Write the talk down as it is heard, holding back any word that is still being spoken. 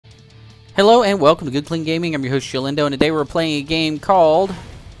Hello and welcome to Good Clean Gaming. I'm your host Jalindo, and today we're playing a game called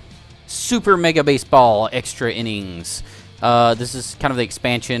Super Mega Baseball Extra Innings. This is kind of the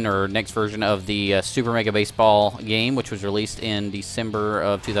expansion or next version of the Super Mega Baseball game, which was released in December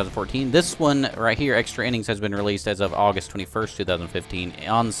of 2014. This one right here, Extra Innings, has been released as of August 21st, 2015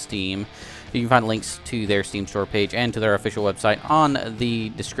 on Steam. You can find links to their Steam store page and to their official website on the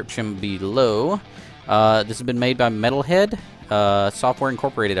description below. This has been made by Metalhead Software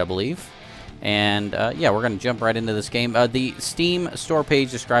Incorporated, I believe. And, yeah, we're going to jump right into this game. The Steam store page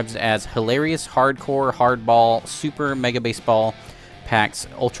describes it as hilarious, hardcore, hardball, super mega baseball packs,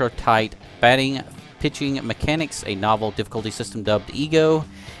 ultra-tight batting, pitching mechanics, a novel difficulty system dubbed Ego,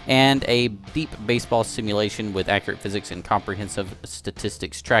 and a deep baseball simulation with accurate physics and comprehensive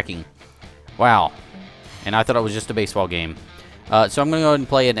statistics tracking. Wow. And I thought it was just a baseball game. So I'm going to go ahead and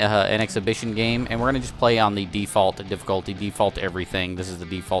play an exhibition game, and we're going to just play on the default difficulty, default everything. This is the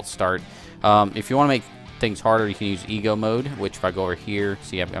default start. If you want to make things harder, you can use Ego mode, which if I go over here,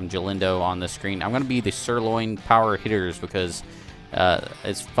 see I'm Jalindo on the screen. I'm going to be the sirloin power hitters because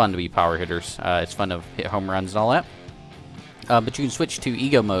it's fun to be power hitters. It's fun to hit home runs and all that. But you can switch to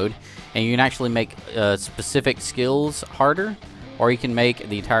Ego mode, and you can actually make specific skills harder, or you can make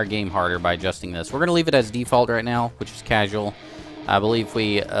the entire game harder by adjusting this. We're going to leave it as default right now, which is casual. I believe if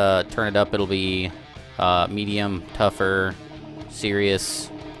we turn it up, it'll be medium, tougher, serious,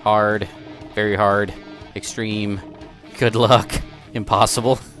 hard, very hard, extreme, good luck,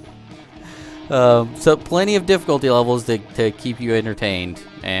 impossible. So plenty of difficulty levels to keep you entertained,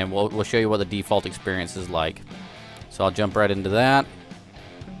 and we'll show you what the default experience is like. So I'll jump right into that.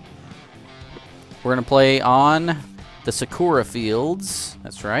 We're going to play on the Sakura Fields,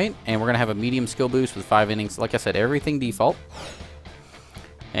 that's right, and we're going to have a medium skill boost with 5 innings. Like I said, everything default.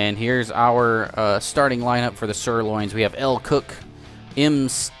 And here's our starting lineup for the Sirloins. We have L. Cook, M.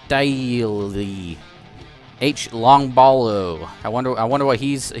 Stiley, H. Longballo. I wonder what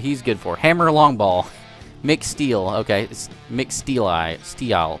he's good for. Hammer Longball, Mick Steele. Okay, it's Mick Steele.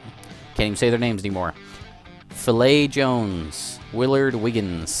 Can't even say their names anymore. Filet Jones, Willard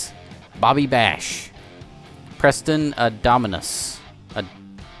Wiggins, Bobby Bash, Preston Adonis,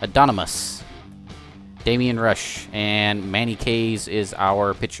 Damian Rush, and Manny Kays is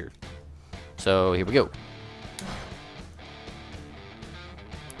our pitcher. So here we go.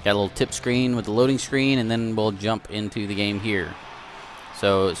 Got a little tip screen with the loading screen, and then we'll jump into the game here.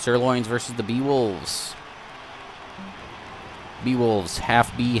 So, Sirloins versus the Bee Wolves. Bee Wolves,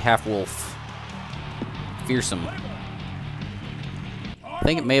 half bee, half wolf. Fearsome. I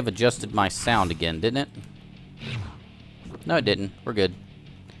think it may have adjusted my sound again, didn't it? No, it didn't. We're good.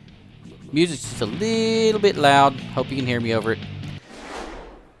 Music's just a little bit loud. Hope you can hear me over it.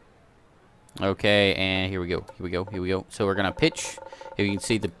 Okay, and here we go. So we're gonna pitch. If you can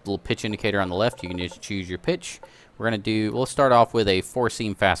see the little pitch indicator on the left, you can just choose your pitch. We'll start off with a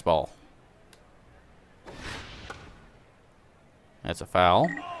 4-seam fastball. That's a foul.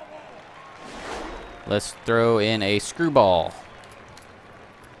 Let's throw in a screwball.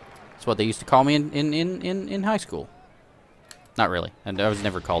 That's what they used to call me in high school. Not really. And I was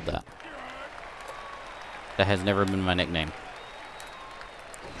never called that. That has never been my nickname.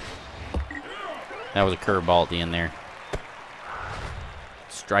 That was a curveball at the end there.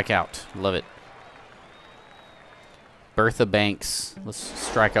 Strike out. Love it. Bertha Banks. Let's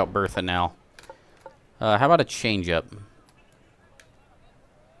strike out Bertha now. How about a changeup?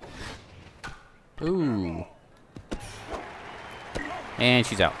 Ooh. And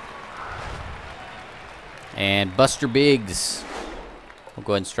she's out. And Buster Biggs. We'll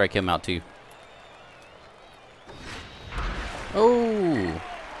go ahead and strike him out too. Oh.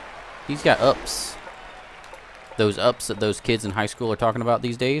 He's got ups. Those ups that those kids in high school are talking about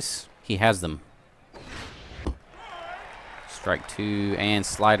these days, he has them. Strike 2 and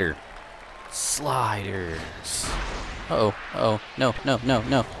slider. Sliders. Uh-oh. Uh-oh. No.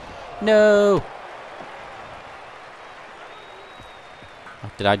 No!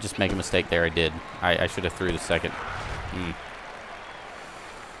 Did I just make a mistake there? I did. I should have threw the second.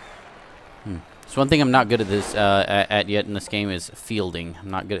 So one thing I'm not good at this at yet in this game is fielding.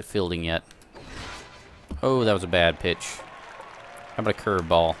 I'm not good at fielding yet. Oh, that was a bad pitch. How about a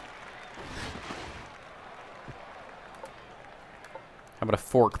curveball? How about a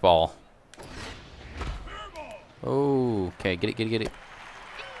fork ball? Oh, okay, get it.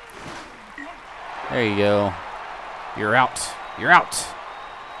 There you go. You're out.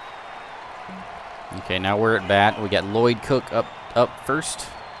 Okay, now we're at bat. We got Lloyd Cook up first.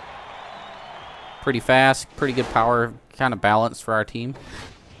 Pretty fast, pretty good power, kind of balanced for our team.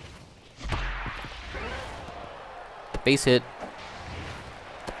 Base hit.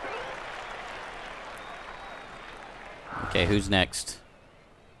 Okay, who's next? Steel.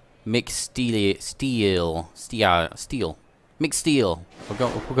 Mick Steel. We'll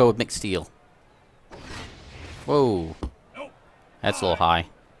go with Mick Steel. Whoa. That's a little high.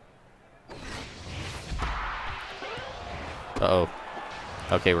 Uh-oh.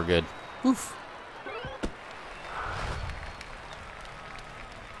 Okay, we're good. Oof.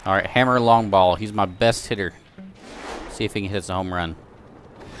 Alright, Hammer long ball. He's my best hitter. See if he can hit us a home run.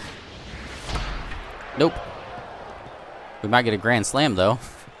 Nope. We might get a grand slam though.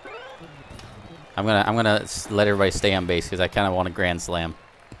 I'm gonna let everybody stay on base because I kind of want a grand slam.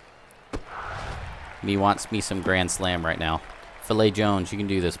 Me wants me some grand slam right now. Filet Jones, you can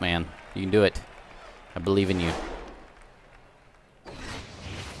do this, man. You can do it. I believe in you.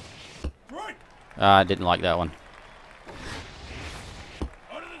 I didn't like that one.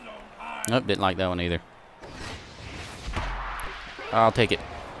 Nope, didn't like that one either. I'll take it.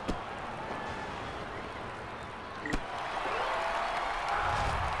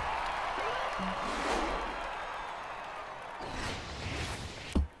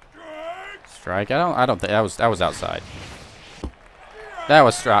 Strike. I don't think that was outside. That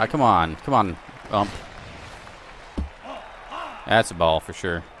was strike. Come on. Come on, ump. That's a ball for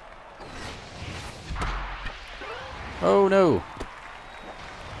sure. Oh no.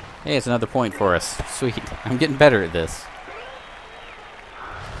 Hey, it's another point for us. Sweet. I'm getting better at this.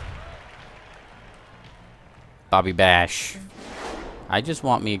 Bobby Bash. I just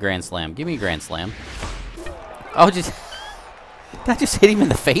want me a grand slam. Give me a grand slam. Oh, just... Did I just hit him in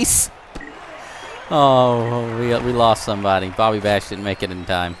the face? Oh, we lost somebody. Bobby Bash didn't make it in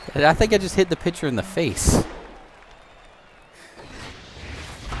time. I think I just hit the pitcher in the face.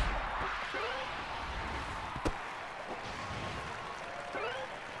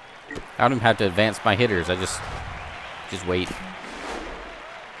 I don't even have to advance my hitters. I just wait.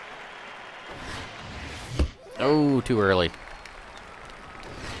 Oh, too early.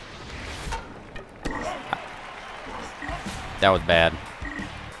 That was bad.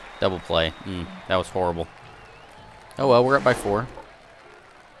 Double play. That was horrible. Oh well, we're up by 4.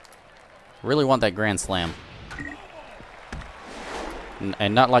 Really want that grand slam.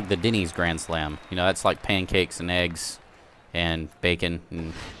 And not like the Denny's grand slam. You know, that's like pancakes and eggs and bacon.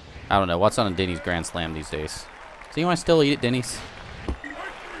 And I don't know. What's on a Denny's grand slam these days? Does anyone still eat at Denny's?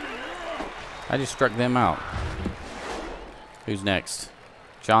 I just struck them out. Who's next?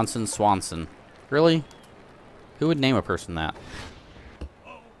 Johnson Swanson. Really? Who would name a person that?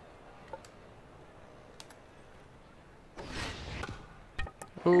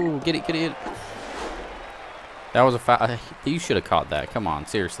 Ooh, get it, get it. That was a foul. You should have caught that. Come on,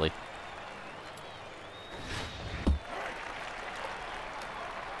 seriously.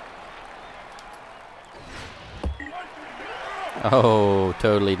 Oh,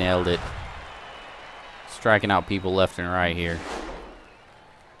 totally nailed it. Striking out people left and right here.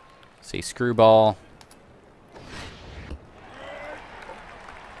 See, screwball.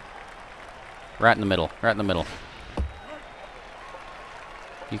 Right in the middle. Right in the middle.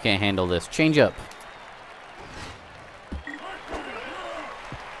 You can't handle this. Change up.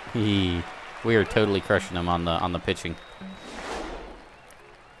 We are totally crushing them on the pitching.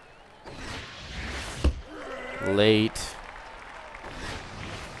 Late.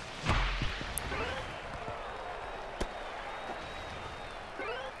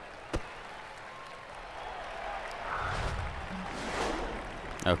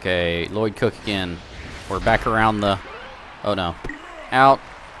 Okay, Lloyd Cook again. We're back around the... Oh no. Out.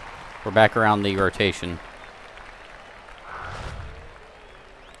 We're back around the rotation.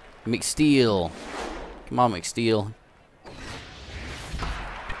 McSteel. Come on, McSteel.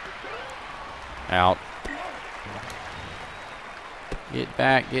 Out. Get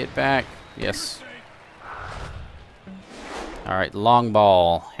back, get back. Yes. Alright, long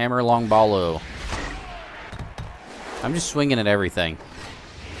ball. Hammer long ballo. I'm just swinging at everything.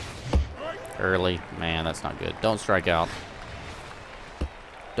 Early. Man, that's not good. Don't strike out.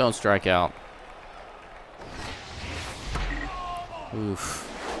 Don't strike out. Oof.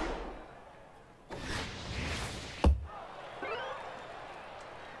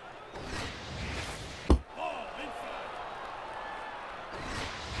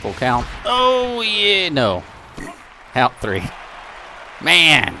 Full count. Oh, yeah. No. Out 3.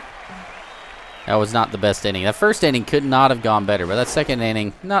 Man. That was not the best inning. That first inning could not have gone better, but that second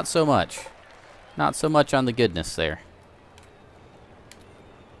inning, not so much. Not so much on the goodness there.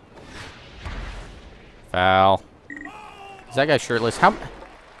 Foul. Is that guy shirtless? How?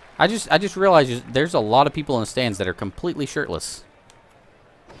 I just realized there's a lot of people in the stands that are completely shirtless.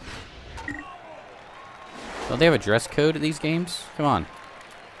 Don't they have a dress code at these games? Come on.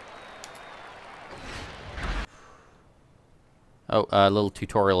 Oh, a little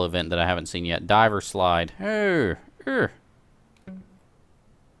tutorial event that I haven't seen yet. Dive or slide.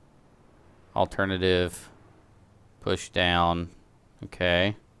 Alternative. Push down.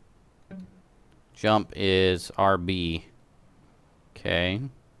 Okay. Jump is RB. Okay.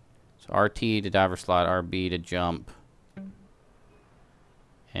 So RT to dive or slide, RB to jump.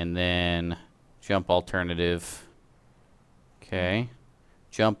 And then jump alternative. Okay.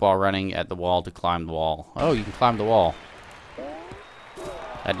 Jump while running at the wall to climb the wall. Oh, you can climb the wall.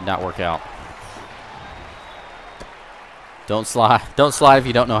 That did not work out. Don't slide. Don't slide if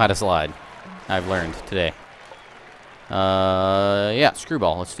you don't know how to slide. I've learned today. Yeah,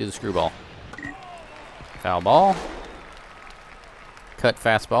 screwball. Let's do the screwball. Foul ball. Cut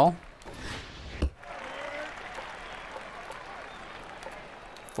fastball.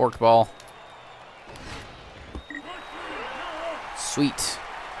 Forkball. Sweet.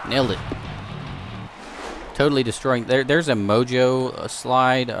 Nailed it. Totally destroying. There's a mojo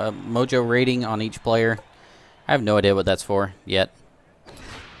slide, a mojo rating on each player. I have no idea what that's for yet.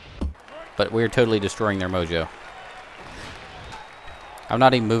 But we're totally destroying their mojo. I'm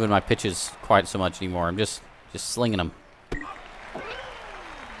not even moving my pitches quite so much anymore. I'm just slinging them.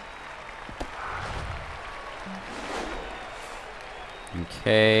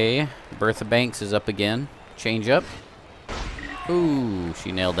 Okay. Bertha Banks is up again. Change up. Ooh,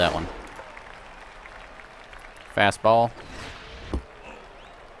 she nailed that one. Fastball.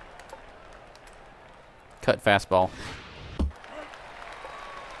 Cut fastball.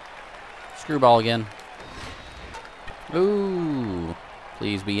 Screwball again. Ooh.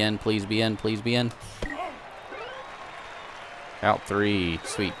 Please be in, please be in, please be in. Out 3.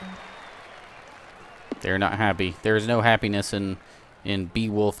 Sweet. They're not happy. There is no happiness in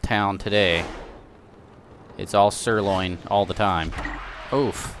Beowulf Town today. It's all sirloin all the time.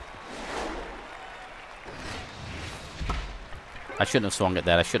 Oof. I shouldn't have swung at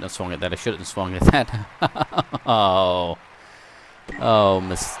that. I shouldn't have swung at that. I shouldn't have swung at that. Oh. Oh,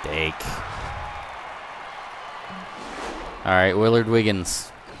 mistake. All right, Willard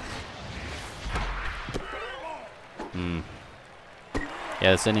Wiggins. Yeah,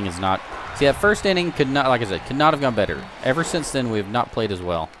 this inning is not... See, that first inning could not, like I said, could not have gone better. Ever since then, we have not played as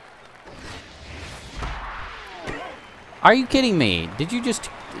well. Are you kidding me? Did you just...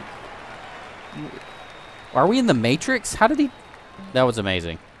 Are we in the Matrix? How did he... That was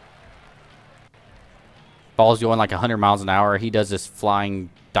amazing. Ball's going like 100 miles an hour. He does this flying,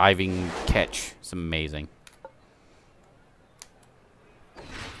 diving catch. It's amazing.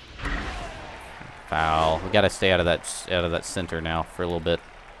 Foul. We got to stay out of that center now for a little bit.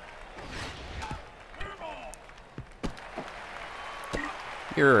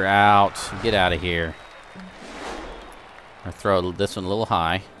 You're out. Get out of here. I throw this one a little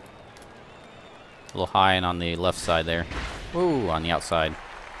high. A little high and on the left side there. Ooh, on the outside.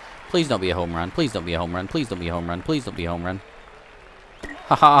 Please don't be a home run. Please don't be a home run. Please don't be a home run. Please don't be a home run.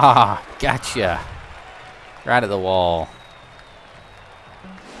 Ha ha! Gotcha. Right at the wall.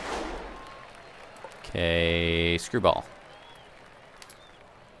 Okay, screwball.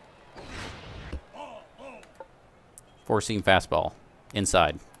 Four-seam fastball.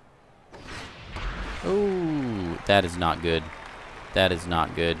 Inside. Ooh, that is not good. That is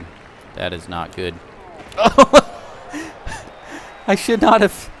not good. That is not good. Oh! I should not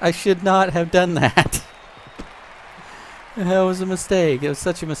have done that. That was a mistake. It was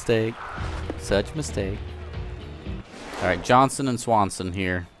such a mistake. Such a mistake. All right, Johnson and Swanson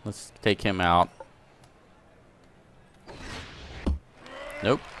here. Let's take him out.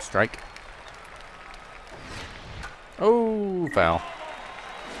 Nope, strike. Oh, foul.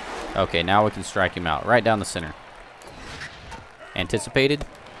 Okay, now we can strike him out. Right down the center. Anticipated.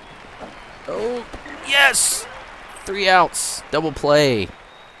 Oh, yes! 3 outs. Double play.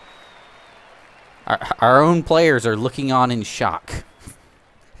 Our own players are looking on in shock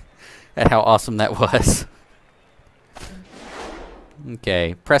at how awesome that was.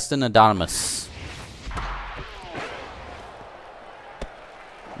 Okay, Preston Adonis.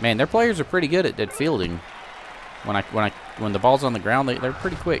 Man, their players are pretty good at fielding. When the ball's on the ground, they're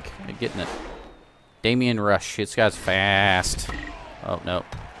pretty quick at getting it. Damian Rush, this guy's fast. Oh no,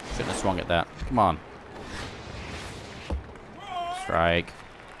 shouldn't have swung at that. Come on. Strike.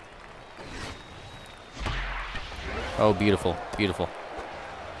 Oh, beautiful, beautiful.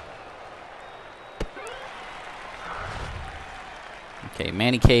 Okay,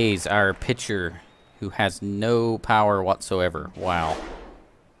 Manny Kay's our pitcher who has no power whatsoever. Wow.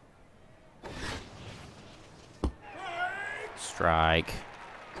 Strike.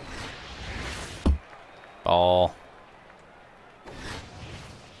 Ball.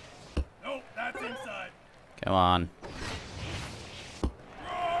 Nope, that's inside. Come on.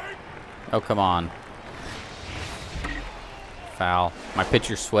 Oh, come on. Foul. My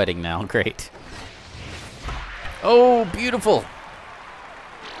pitcher's sweating now. Great. Oh, beautiful.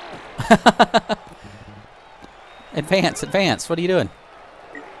 Advance, advance. What are you doing?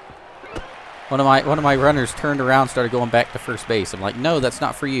 One of my runners turned around, started going back to first base. I'm like, no, that's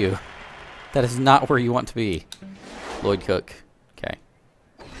not for you. That is not where you want to be. Lloyd Cook. Okay.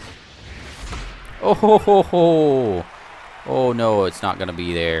 Oh ho ho ho. Oh no, it's not gonna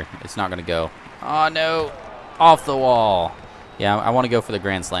be there. It's not gonna go. Oh no. Off the wall. Yeah, I want to go for the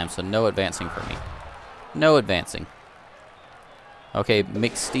grand slam, so no advancing for me. No advancing. Okay,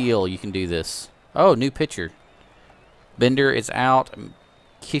 McSteel, you can do this. Oh, new pitcher. Bender is out.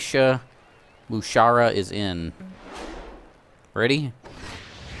 Kisha Mushara is in. Ready?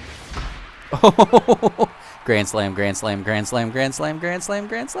 Oh, grand slam, grand slam, grand slam, grand slam, grand slam,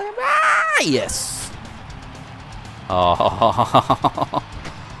 grand slam. Ah, yes. Oh,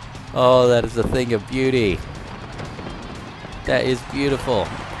 oh, that is a thing of beauty. That is beautiful.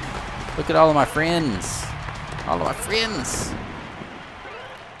 Look at all of my friends. All of my friends.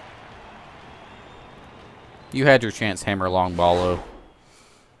 You had your chance, hammer long ballo.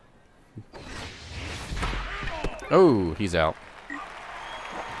 Oh, he's out.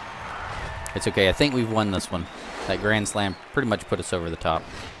 It's okay. I think we've won this one. That grand slam pretty much put us over the top.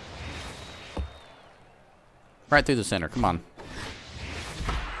 Right through the center. Come on.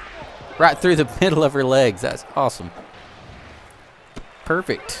 Right through the middle of her legs. That's awesome.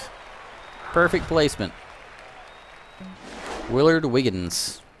 Perfect. Perfect placement. Willard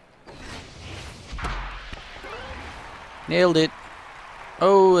Wiggins. Nailed it.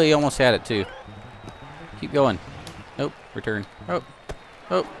 Oh, he almost had it too. Keep going. Nope. Return. Oh.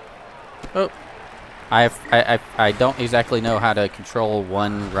 Oh. Oh. I don't exactly know how to control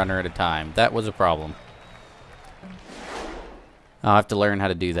one runner at a time. That was a problem. I'll have to learn how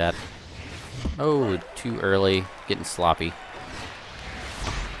to do that. Oh, too early. Getting sloppy.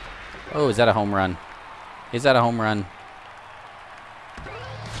 Oh, is that a home run? Is that a home run?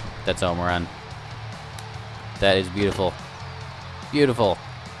 That's a home run. That is beautiful. Beautiful.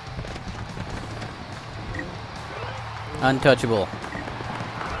 Untouchable.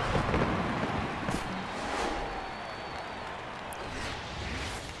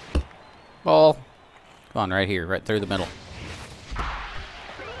 Ball. Come on, right here, right through the middle.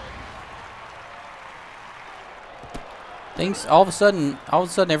 Things, all of a sudden,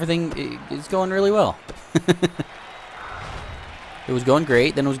 everything is going really well. It was going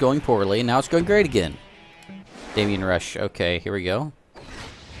great, then it was going poorly, and now it's going great again. Damian Rush. Okay, here we go.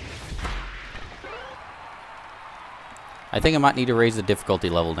 I think I might need to raise the difficulty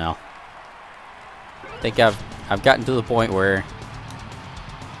level now. I think I've gotten to the point where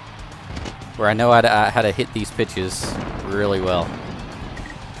I know how to hit these pitches really well.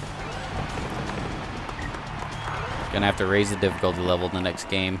 Gonna have to raise the difficulty level in the next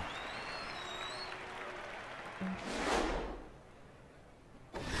game.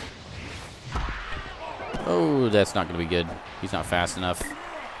 Oh, that's not gonna be good. He's not fast enough.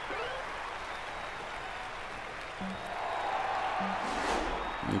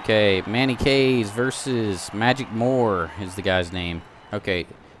 Okay, Manny Kays versus Magic Moore is the guy's name. Okay,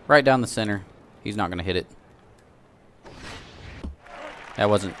 right down the center. He's not gonna hit it. That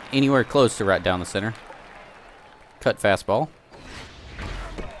wasn't anywhere close to right down the center. Cut fastball.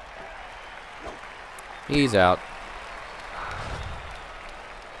 He's out.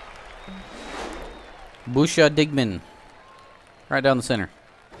 Busha Digman. Right down the center.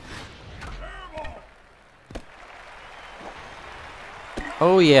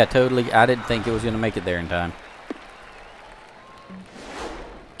 Oh yeah, totally. I didn't think it was going to make it there in time.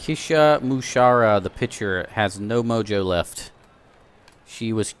 Kisha Mushara, the pitcher, has no mojo left.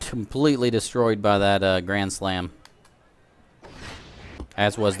 She was completely destroyed by that grand slam.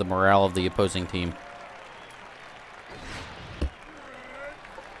 As was the morale of the opposing team.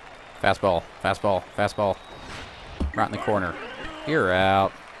 Fastball, fastball, fastball. Right in the corner. You're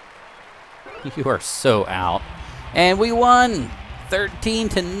out. You are so out. And we won! 13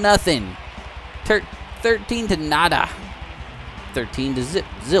 to nothing. 13 to nada. 13 to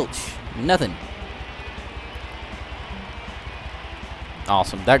zilch. Nothing.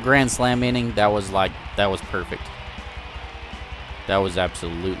 Awesome. That grand slam inning, that was perfect. That was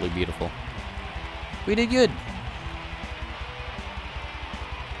absolutely beautiful. We did good.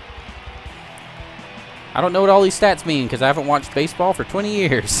 I don't know what all these stats mean because I haven't watched baseball for 20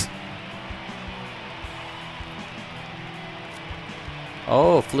 years.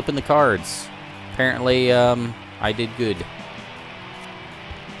 Oh, flipping the cards. Apparently, I did good.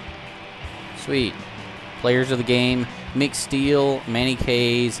 Sweet. Players of the game. Mick Steele, Manny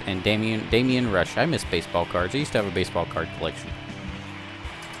Kays, and Damian Rush. I miss baseball cards. I used to have a baseball card collection.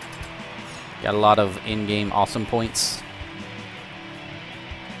 Got a lot of in-game awesome points.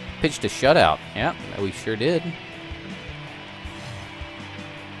 Pitched a shutout. Yeah, we sure did.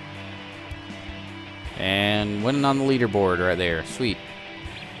 And winning on the leaderboard right there. Sweet.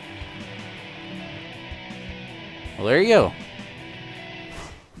 Well, there you go.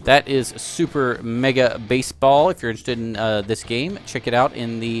 That is Super Mega Baseball. If you're interested in this game, check it out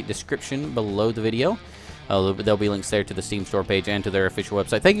in the description below the video. There'll be links there to the Steam store page and to their official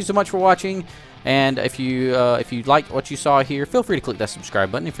website. Thank you so much for watching. And if you liked what you saw here, feel free to click that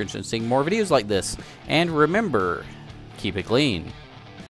subscribe button if you're interested in seeing more videos like this. And remember, keep it clean.